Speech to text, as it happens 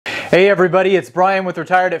Hey everybody, it's Brian with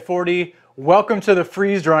Retired at 40. Welcome to the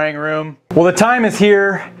freeze drying room. Well, the time is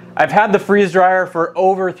here. I've had the freeze dryer for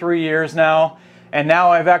over 3 years now, and now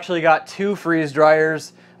I've actually got two freeze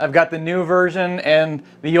dryers. I've got the new version and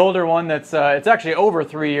the older one that's it's actually over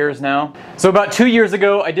 3 years now. So about 2 years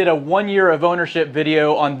ago, I did a 1 year of ownership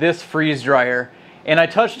video on this freeze dryer, and I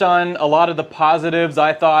touched on a lot of the positives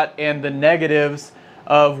I thought and the negatives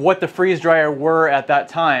of what the freeze dryer were at that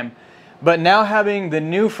time. But now having the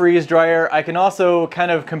new freeze dryer, I can also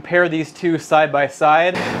kind of compare these two side by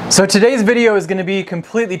side. So today's video is going to be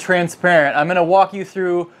completely transparent. I'm going to walk you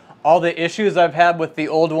through all the issues I've had with the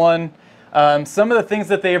old one, some of the things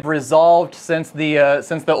that they've resolved since the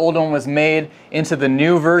old one was made into the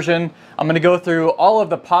new version. I'm going to go through all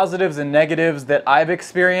of the positives and negatives that I've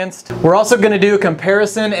experienced. We're also going to do a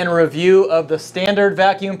comparison and review of the standard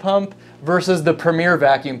vacuum pump versus the Premier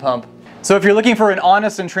vacuum pump. So if you're looking for an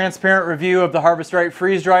honest and transparent review of the Harvestright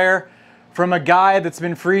Freeze Dryer from a guy that's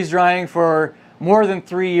been freeze drying for more than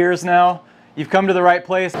 3 years now, you've come to the right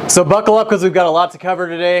place. So buckle up because we've got a lot to cover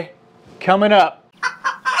today. Coming up.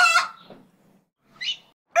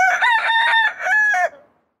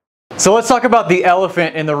 So let's talk about the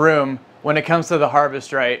elephant in the room when it comes to the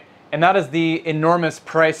Harvestright, and that is the enormous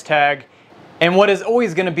price tag and what is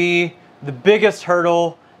always going to be the biggest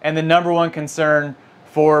hurdle and the #1 concern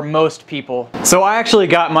for most people. So I actually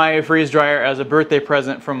got my freeze dryer as a birthday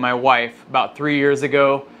present from my wife about 3 years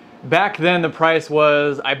ago. Back then the price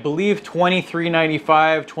was, I believe,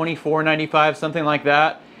 $23.95, $24.95, something like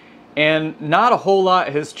that. And not a whole lot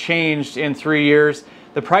has changed in 3 years.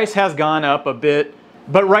 The price has gone up a bit,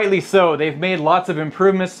 but rightly so. They've made lots of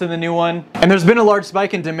improvements to the new one. And there's been a large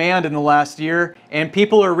spike in demand in the last year, and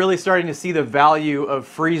people are really starting to see the value of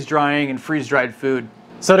freeze drying and freeze dried food.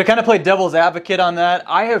 So to kind of play devil's advocate on that,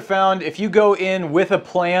 I have found if you go in with a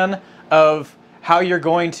plan of how you're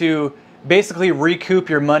going to basically recoup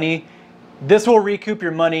your money, this will recoup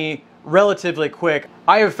your money relatively quick.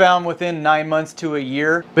 I have found within 9 months to a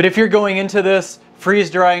year. But if you're going into this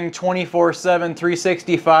freeze drying 24/7,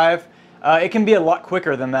 365, it can be a lot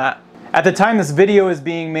quicker than that. At the time this video is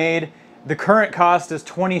being made, the current cost is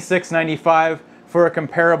 $26.95 for a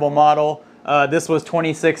comparable model. This was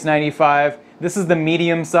 $26.95. This is the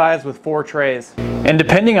medium size with 4 trays. And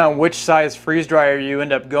depending on which size freeze dryer you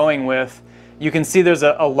end up going with, you can see there's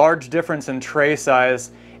a large difference in tray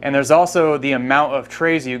size, and there's also the amount of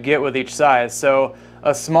trays you get with each size. So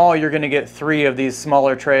a small, you're going to get 3 of these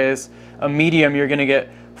smaller trays. A medium, you're going to get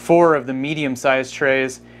 4 of the medium sized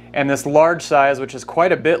trays. And this large size, which is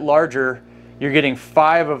quite a bit larger, you're getting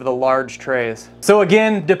 5 of the large trays. So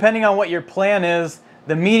again, depending on what your plan is,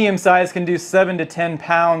 the medium size can do 7 to 10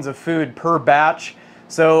 pounds of food per batch.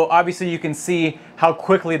 So obviously you can see how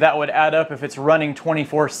quickly that would add up if it's running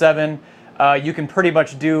 24/7. You can pretty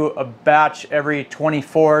much do a batch every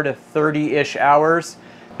 24 to 30-ish hours.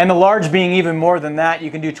 And the large being even more than that, you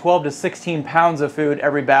can do 12 to 16 pounds of food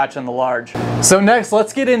every batch on the large. So next,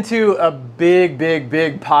 let's get into a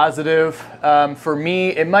big positive. For me,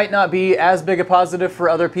 it might not be as big a positive for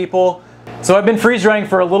other people. So I've been freeze drying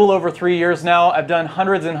for a little over 3 years now. I've done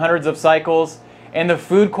hundreds and hundreds of cycles, and the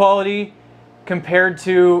food quality compared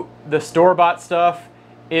to the store-bought stuff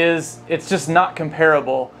it's just not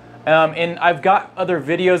comparable. And I've got other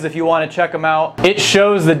videos if you want to check them out. It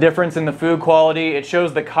shows the difference in the food quality. It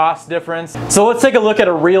shows the cost difference. So let's take a look at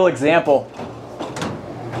a real example.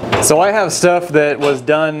 So I have stuff that was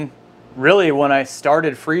done really when I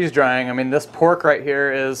started freeze drying. I mean, this pork right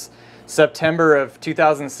here is September of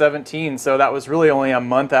 2017, so that was really only a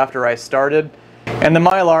month after I started. And the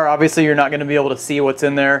Mylar, obviously you're not going to be able to see what's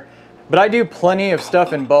in there, but I do plenty of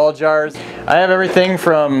stuff in ball jars. I have everything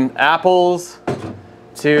from apples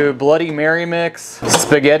to Bloody Mary mix,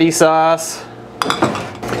 spaghetti sauce,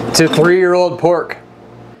 to 3-year-old pork.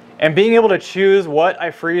 And being able to choose what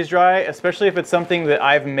I freeze dry, especially if it's something that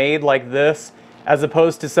I've made like this, as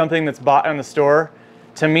opposed to something that's bought in the store,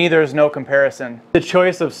 to me, there's no comparison. The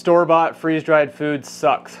choice of store-bought freeze-dried food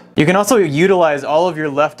sucks. You can also utilize all of your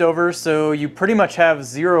leftovers, so you pretty much have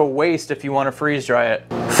 0 waste if you want to freeze dry it.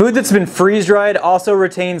 Food that's been freeze-dried also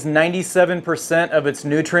retains 97% of its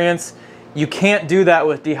nutrients. You can't do that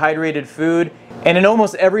with dehydrated food, and in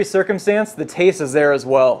almost every circumstance, the taste is there as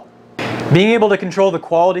well. Being able to control the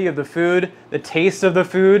quality of the food, the taste of the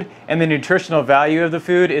food, and the nutritional value of the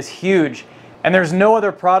food is huge, and there's no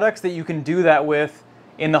other products that you can do that with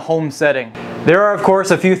in the home setting. There are of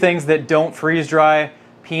course a few things that don't freeze dry.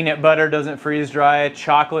 Peanut butter doesn't freeze dry,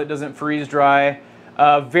 chocolate doesn't freeze dry,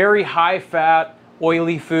 very high fat,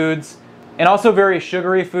 oily foods, and also very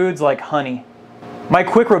sugary foods like honey. My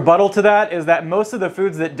quick rebuttal to that is that most of the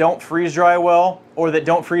foods that don't freeze dry well, or that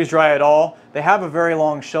don't freeze dry at all, they have a very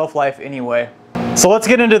long shelf life anyway. So let's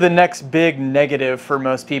get into the next big negative for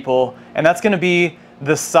most people, and that's going to be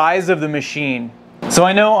the size of the machine. So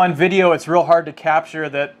I know on video it's real hard to capture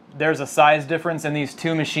that there's a size difference in these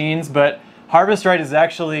two machines, but Harvestright has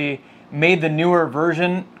actually made the newer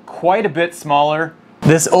version quite a bit smaller.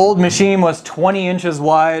 This old machine was 20 inches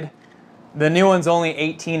wide. The new one's only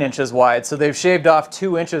 18 inches wide, so they've shaved off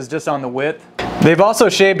 2 inches just on the width. They've also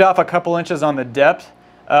shaved off a couple inches on the depth.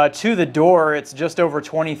 To the door, it's just over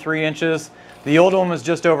 23 inches. The old one was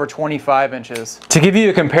just over 25 inches. To give you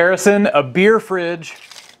a comparison, a beer fridge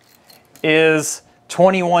is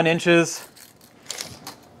 21 inches.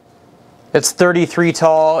 It's 33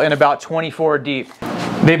 tall and about 24 deep.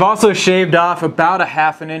 They've also shaved off about a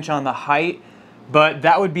 ½ inch on the height, but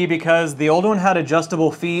that would be because the old one had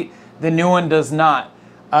adjustable feet, the new one does not.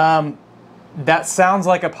 That sounds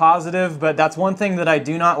like a positive, but that's one thing that I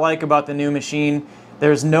do not like about the new machine.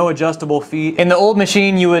 There's no adjustable feet. In the old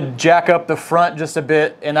machine, you would jack up the front just a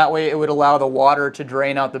bit, and that way it would allow the water to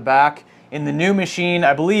drain out the back. In the new machine,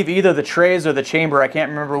 I believe either the trays or the chamber, I can't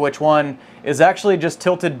remember which one, is actually just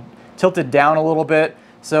tilted down a little bit,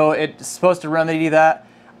 so it's supposed to remedy that.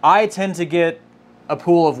 I tend to get a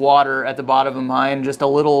pool of water at the bottom of mine, just a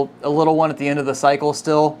little one at the end of the cycle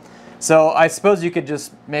still. So I suppose you could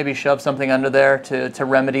just maybe shove something under there to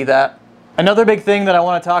remedy that. Another big thing that I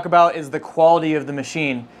want to talk about is the quality of the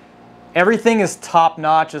machine. Everything is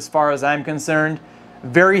top-notch as far as I'm concerned.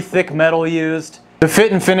 Very thick metal used. The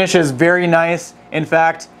fit and finish is very nice. In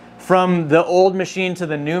fact, from the old machine to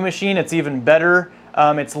the new machine, it's even better.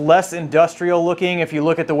 It's less industrial looking if you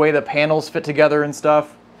look at the way the panels fit together and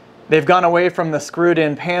stuff. They've gone away from the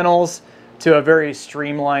screwed-in panels to a very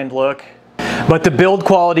streamlined look. But the build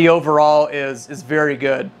quality overall is very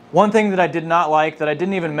good. One thing that I did not like, that I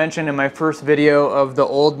didn't even mention in my first video of the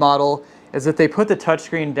old model, is that they put the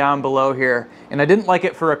touchscreen down below here. And I didn't like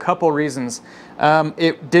it for a couple reasons.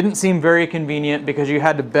 It didn't seem very convenient because you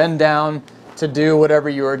had to bend down to do whatever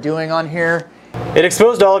you were doing on here. It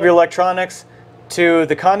exposed all of your electronics to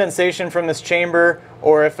the condensation from this chamber,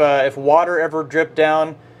 or if water ever dripped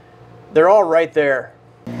down, they're all right there.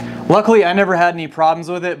 Luckily, I never had any problems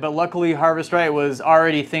with it, but luckily Harvestright was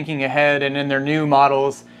already thinking ahead, and in their new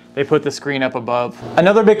models, they put the screen up above.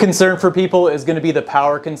 Another big concern for people is going to be the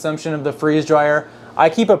power consumption of the freeze dryer. I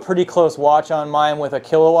keep a pretty close watch on mine with a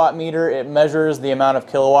kilowatt meter. It measures the amount of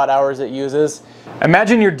kilowatt hours it uses.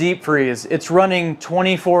 Imagine your deep freeze. It's running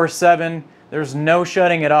 24/7. There's no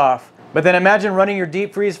shutting it off. But then imagine running your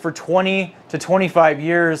deep freeze for 20 to 25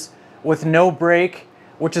 years with no break,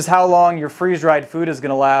 which is how long your freeze-dried food is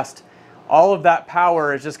going to last. All of that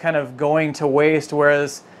power is just kind of going to waste,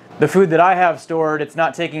 whereas the food that I have stored, it's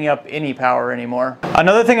not taking up any power anymore.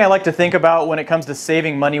 Another thing I like to think about when it comes to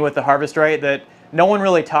saving money with the Harvestright that no one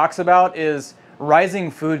really talks about is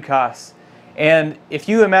rising food costs. And if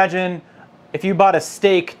you imagine, if you bought a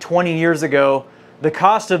steak 20 years ago, the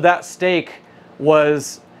cost of that steak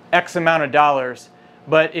was X amount of dollars.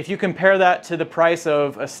 But if you compare that to the price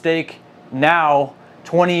of a steak now,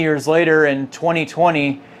 20 years later in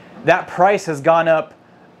 2020, that price has gone up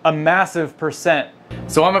a massive percent.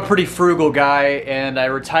 So I'm a pretty frugal guy, and I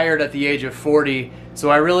retired at the age of 40, so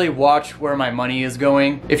I really watch where my money is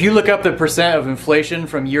going. If you look up the percent of inflation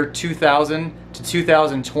from year 2000 to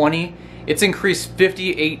 2020, it's increased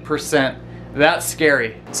 58%. That's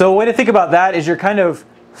scary. So a way to think about that is you're kind of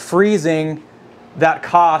freezing that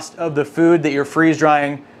cost of the food that you're freeze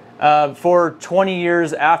drying for 20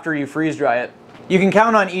 years after you freeze dry it. You can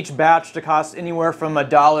count on each batch to cost anywhere from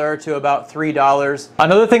 $1 to about $3.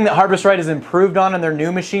 Another thing that Harvestright has improved on in their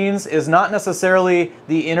new machines is not necessarily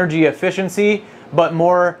the energy efficiency, but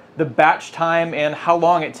more the batch time and how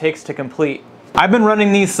long it takes to complete. I've been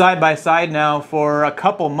running these side by side now for a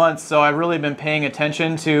couple months, so I've really been paying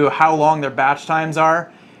attention to how long their batch times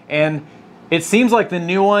are. And it seems like the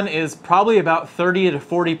new one is probably about 30 to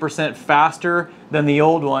 40% faster than the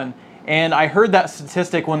old one. And I heard that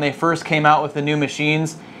statistic when they first came out with the new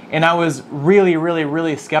machines, and I was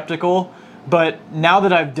really skeptical. But now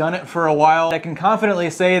that I've done it for a while, I can confidently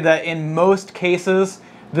say that in most cases,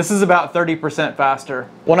 this is about 30% faster.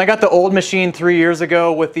 When I got the old machine 3 years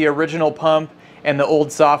ago with the original pump and the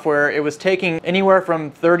old software, it was taking anywhere from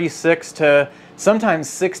 36 to sometimes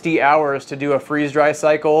 60 hours to do a freeze dry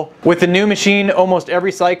cycle. With the new machine, almost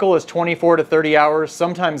every cycle is 24 to 30 hours,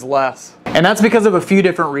 sometimes less. And that's because of a few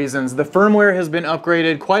different reasons. The firmware has been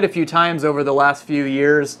upgraded quite a few times over the last few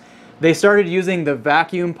years. They started using the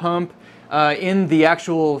vacuum pump in the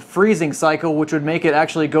actual freezing cycle, which would make it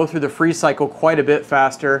actually go through the freeze cycle quite a bit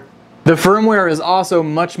faster. The firmware is also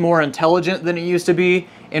much more intelligent than it used to be.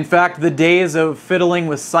 In fact, the days of fiddling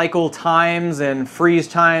with cycle times and freeze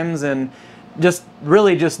times and just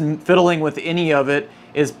fiddling with any of it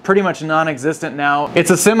is pretty much non-existent now. It's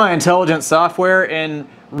a semi-intelligent software, and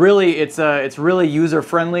really it's really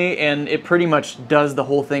user-friendly, and it pretty much does the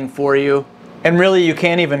whole thing for you. And really you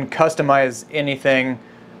can't even customize anything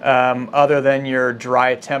other than your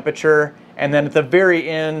dry temperature. And then at the very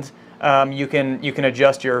end, you can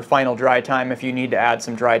adjust your final dry time if you need to add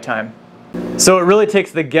some dry time. So it really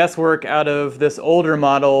takes the guesswork out of this older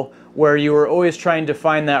model where you were always trying to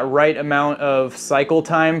find that right amount of cycle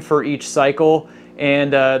time for each cycle,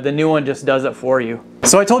 and the new one just does it for you.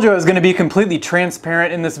 So I told you I was going to be completely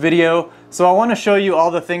transparent in this video, so I want to show you all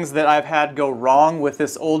the things that I've had go wrong with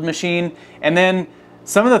this old machine, and then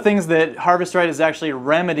some of the things that Harvestright has actually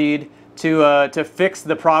remedied to fix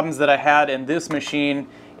the problems that I had in this machine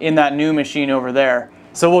in that new machine over there.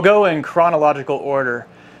 So we'll go in chronological order.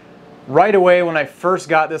 Right away when I first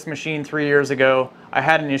got this machine 3 years ago, I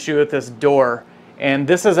had an issue with this door, and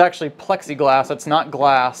this is actually plexiglass, it's not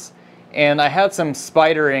glass, and I had some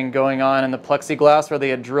spidering going on in the plexiglass where they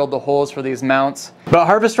had drilled the holes for these mounts. But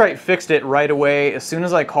Harvestright fixed it right away. As soon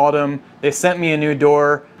as I called them, they sent me a new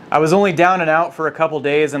door. I was only down and out for a couple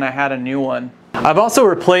days and I had a new one. I've also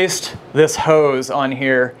replaced this hose on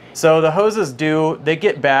here. So the hoses they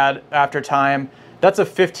get bad after time. That's a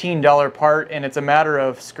 $15 part, and it's a matter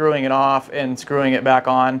of screwing it off and screwing it back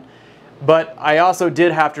on. But I also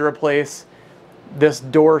did have to replace this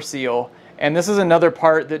door seal. And this is another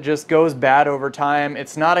part that just goes bad over time.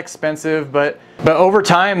 It's not expensive, but over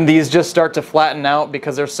time these just start to flatten out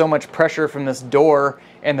because there's so much pressure from this door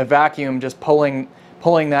and the vacuum just pulling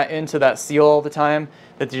that into that seal all the time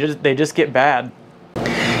that they just get bad.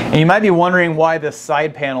 And you might be wondering why this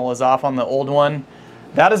side panel is off on the old one.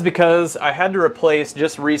 That is because I had to replace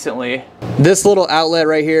just recently this little outlet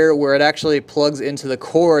right here where it actually plugs into the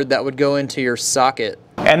cord that would go into your socket.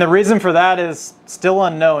 And the reason for that is still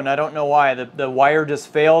unknown. I don't know why. The wire just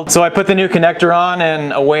failed. So I put the new connector on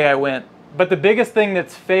and away I went. But the biggest thing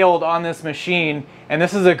that's failed on this machine, and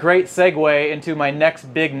this is a great segue into my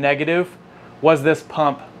next big negative, was this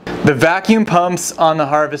pump. The vacuum pumps on the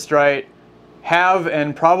Harvestright have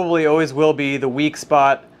and probably always will be the weak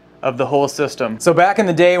spot of the whole system. So back in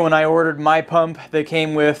the day when I ordered my pump, they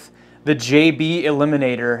came with the JB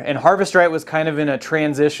Eliminator, and Harvestright was kind of in a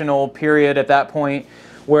transitional period at that point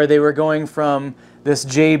where they were going from this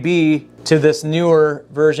JB to this newer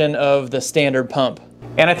version of the standard pump.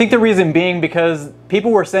 And I think the reason being because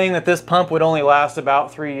people were saying that this pump would only last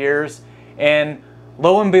about 3 years, and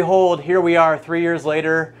lo and behold, here we are 3 years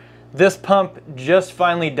later. This pump just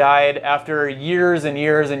finally died after years and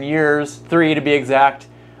years and years, 3 to be exact,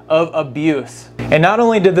 of abuse. And not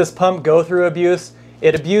only did this pump go through abuse,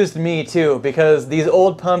 it abused me too, because these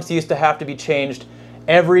old pumps used to have to be changed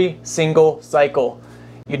every single cycle.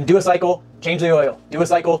 You can do a cycle, change the oil, do a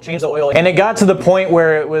cycle, change the oil. And it got to the point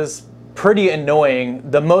where it was pretty annoying,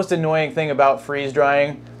 the most annoying thing about freeze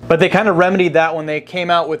drying. But they kind of remedied that when they came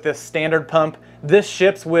out with this standard pump. This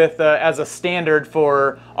ships with as a standard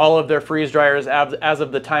for all of their freeze dryers as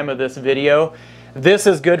of the time of this video. This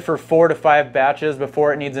is good for 4 to 5 batches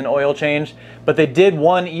before it needs an oil change, but they did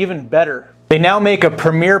one even better. They now make a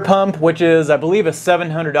Premier pump, which is, I believe, a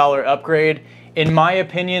 $700 upgrade. In my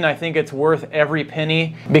opinion, I think it's worth every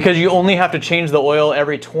penny because you only have to change the oil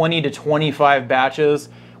every 20 to 25 batches,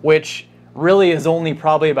 which really is only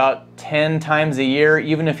probably about 10 times a year,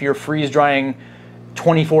 even if you're freeze drying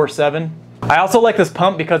 24/7. I also like this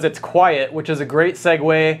pump because it's quiet, which is a great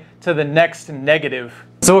segue to the next negative.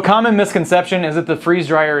 So a common misconception is that the freeze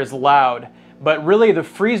dryer is loud, but really the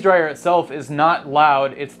freeze dryer itself is not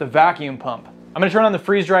loud, it's the vacuum pump. I'm going to turn on the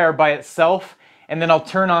freeze dryer by itself, and then I'll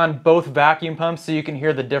turn on both vacuum pumps so you can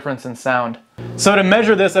hear the difference in sound. So to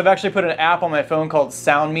measure this, I've actually put an app on my phone called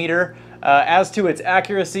Sound Meter. As to its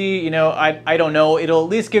accuracy, you know, I don't know. It'll at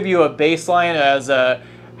least give you a baseline as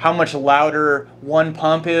how much louder one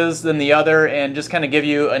pump is than the other, and just kind of give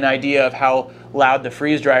you an idea of how loud the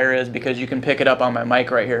freeze dryer is because you can pick it up on my mic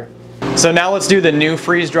right here. So now let's do the new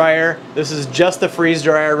freeze dryer. This is just the freeze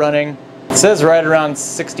dryer running. It says right around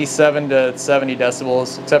 67 to 70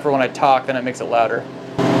 decibels, except for when I talk, then it makes it louder.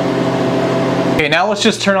 Okay, now let's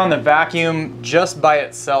just turn on the vacuum just by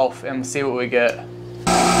itself and see what we get.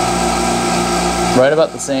 Right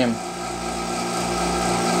about the same.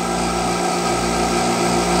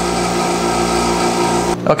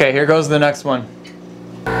 Okay, here goes the next one.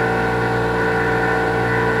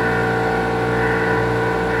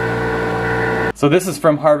 So this is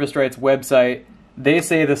from Harvestright's website. They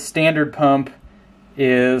say the standard pump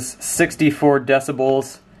is 64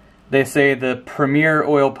 decibels. they say the Premier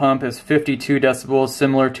oil pump is 52 decibels,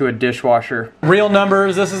 similar to a dishwasher. Real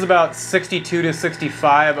numbers, this is about 62 to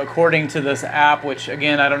 65 according to this app, which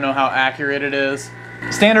again, I don't know how accurate it is.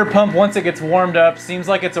 Standard pump, once it gets warmed up, seems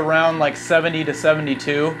like it's around like 70 to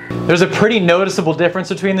 72. There's a pretty noticeable difference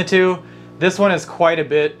between the two. This one is quite a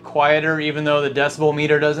bit quieter, even though the decibel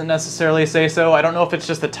meter doesn't necessarily say so. I don't know if it's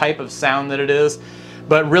just the type of sound that it is,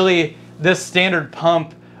 but really this standard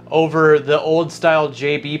pump over the old style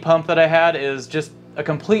JB pump that I had is just a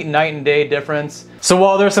complete night and day difference. So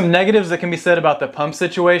while there's some negatives that can be said about the pump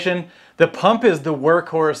situation, the pump is the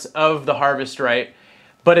workhorse of the Harvestright,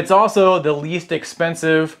 but it's also the least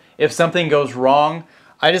expensive if something goes wrong.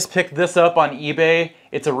 I just picked this up on eBay.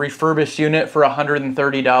 It's a refurbished unit for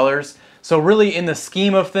 $130. So really, in the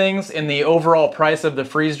scheme of things, in the overall price of the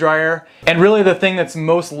freeze dryer, and really the thing that's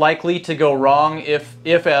most likely to go wrong, if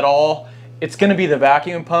at all, it's going to be the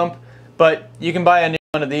vacuum pump. But you can buy a new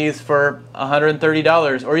one of these for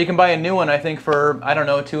 $130, or you can buy a new one, I think, for, I don't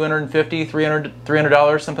know, $250,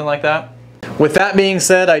 $300, something like that. With that being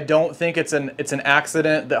said, I don't think it's an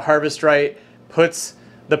accident that Harvestright puts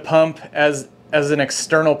the pump as an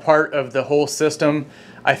external part of the whole system.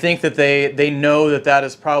 I think that they know that that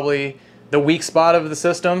is probably the weak spot of the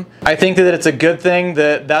system. I think that it's a good thing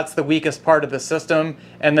that that's the weakest part of the system,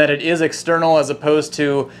 and that it is external as opposed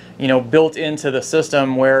to, you know, built into the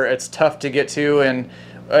system where it's tough to get to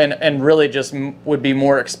and really just would be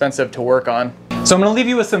more expensive to work on. So I'm going to leave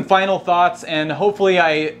you with some final thoughts, and hopefully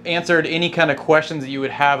I answered any kind of questions that you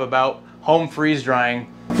would have about home freeze drying.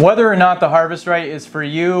 Whether or not the Harvestright is for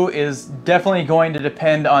you is definitely going to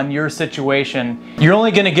depend on your situation. You're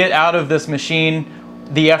only going to get out of this machine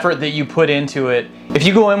the effort that you put into it. If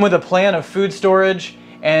you go in with a plan of food storage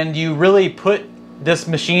and you really put this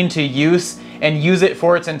machine to use and use it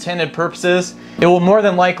for its intended purposes, it will more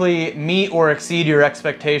than likely meet or exceed your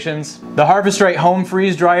expectations. The Harvestright home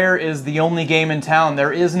freeze dryer is the only game in town.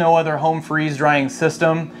 There is no other home freeze drying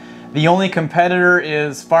system. The only competitor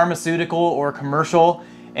is pharmaceutical or commercial,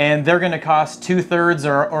 and they're going to cost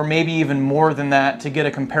 2/3 or maybe even more than that to get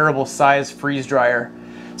a comparable size freeze dryer.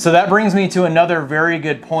 So that brings me to another very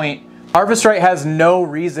good point. Harvestright has no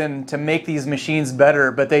reason to make these machines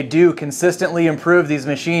better, but they do consistently improve these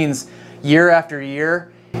machines year after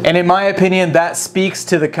year. And in my opinion, that speaks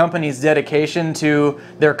to the company's dedication to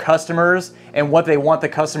their customers and what they want the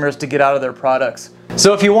customers to get out of their products.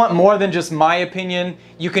 So if you want more than just my opinion,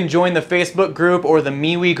 you can join the Facebook group or the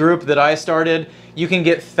MeWe group that I started. You can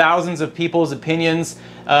get thousands of people's opinions,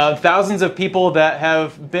 thousands of people that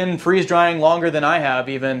have been freeze drying longer than I have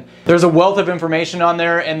even. There's a wealth of information on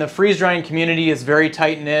there, and the freeze drying community is very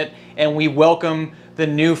tight knit, and we welcome the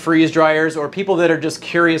new freeze dryers or people that are just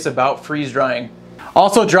curious about freeze drying.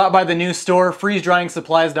 Also, drop by the new store,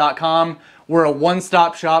 freezedryingsupplies.com. We're a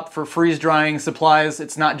one-stop shop for freeze drying supplies.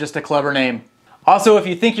 It's not just a clever name. Also, if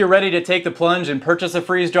you think you're ready to take the plunge and purchase a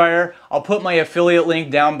freeze dryer, I'll put my affiliate link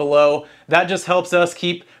down below. That just helps us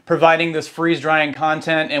keep providing this freeze drying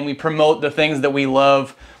content, and we promote the things that we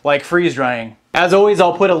love, like freeze drying. As always,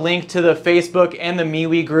 I'll put a link to the Facebook and the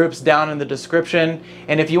MeWe groups down in the description.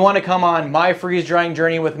 And if you want to come on my freeze drying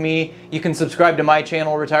journey with me, you can subscribe to my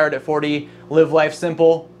channel, Retired at 40, Live Life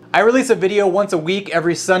Simple. I release a video once a week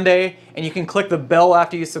every Sunday, and you can click the bell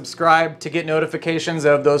after you subscribe to get notifications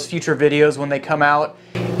of those future videos when they come out.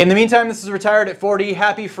 In the meantime, this is Retired at 40.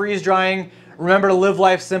 Happy freeze drying. Remember to live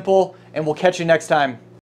life simple, and we'll catch you next time.